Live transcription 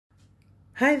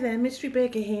Hi there, Mystery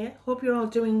Baker here. Hope you're all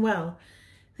doing well.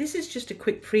 This is just a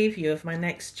quick preview of my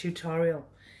next tutorial.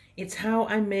 It's how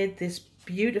I made this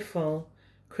beautiful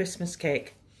Christmas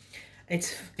cake.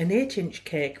 It's an 8-inch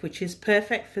cake, which is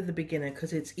perfect for the beginner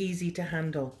because it's easy to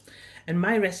handle. And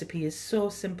my recipe is so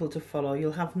simple to follow,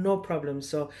 you'll have no problems.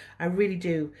 So I really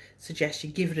do suggest you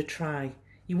give it a try.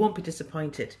 You won't be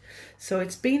disappointed. So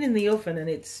it's been in the oven and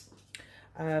it's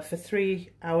for 3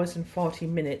 hours and 40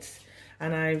 minutes.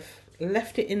 And I've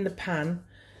left it in the pan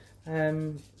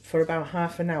for about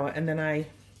half an hour, and then I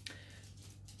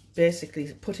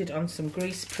basically put it on some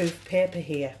grease-proof paper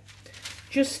here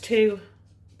just to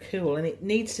cool, and it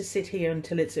needs to sit here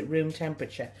until it's at room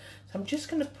temperature. So I'm just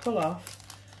going to pull off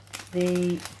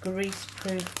the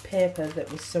grease-proof paper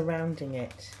that was surrounding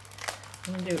it.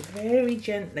 I'm going to do it very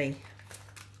gently.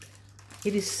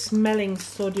 It is smelling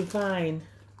so divine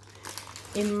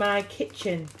in my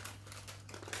kitchen.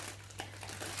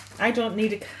 I don't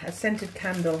need a scented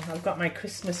candle. I've got my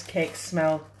Christmas cake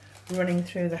smell running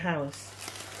through the house.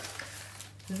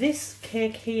 This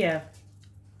cake here,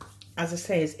 as I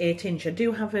say, is 8-inch. I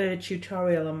do have a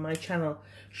tutorial on my channel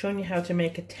showing you how to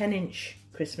make a 10-inch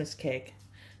Christmas cake.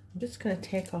 I'm just going to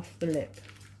take off the lip.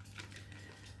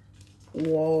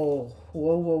 Whoa,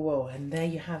 whoa, whoa, whoa. And there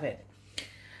you have it.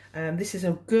 This is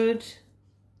a good,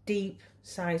 deep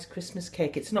size Christmas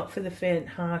cake. It's not for the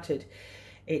faint-hearted.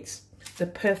 It's the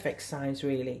perfect size,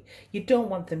 really. You don't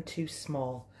want them too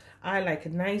small. I like a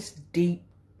nice deep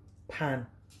pan,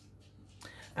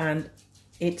 and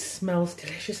it smells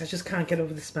delicious. I just can't get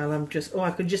over the smell.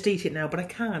 I could just eat it now, but I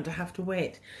can't. I have to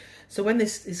wait. So when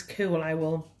this is cool, I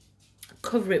will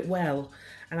cover it well,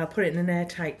 and I'll put it in an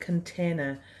airtight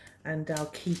container, and I'll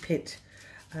keep it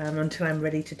until I'm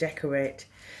ready to decorate.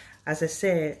 As I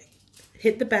say,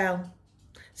 hit the bell,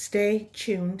 stay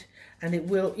tuned, and it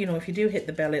will, you know, if you do hit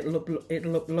the bell,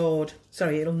 it'll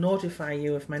notify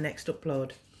you of my next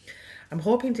upload. I'm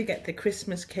hoping to get the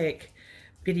Christmas cake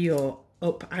video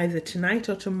up either tonight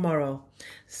or tomorrow,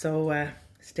 so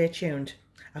stay tuned.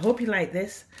 I hope you like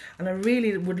this, and I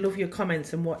really would love your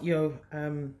comments and what you're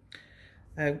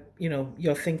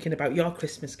you're thinking about your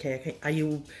Christmas cake. Are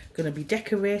you going to be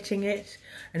decorating it?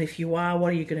 And if you are,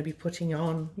 what are you going to be putting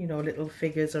on? You know, little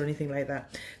figures or anything like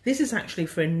that. This is actually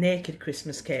for a naked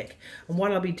Christmas cake. And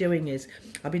what I'll be doing is,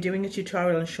 I'll be doing a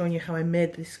tutorial and showing you how I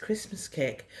made this Christmas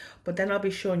cake. But then I'll be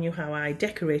showing you how I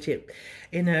decorate it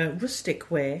in a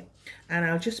rustic way. And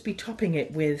I'll just be topping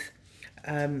it with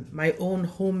my own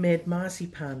homemade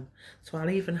marzipan. So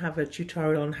I'll even have a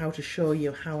tutorial on how to show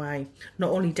you how I not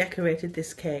only decorated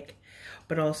this cake,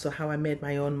 but also how I made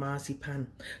my own marzipan.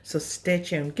 So stay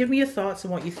tuned. Give me your thoughts on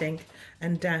what you think,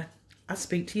 and I'll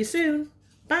speak to you soon.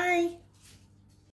 Bye.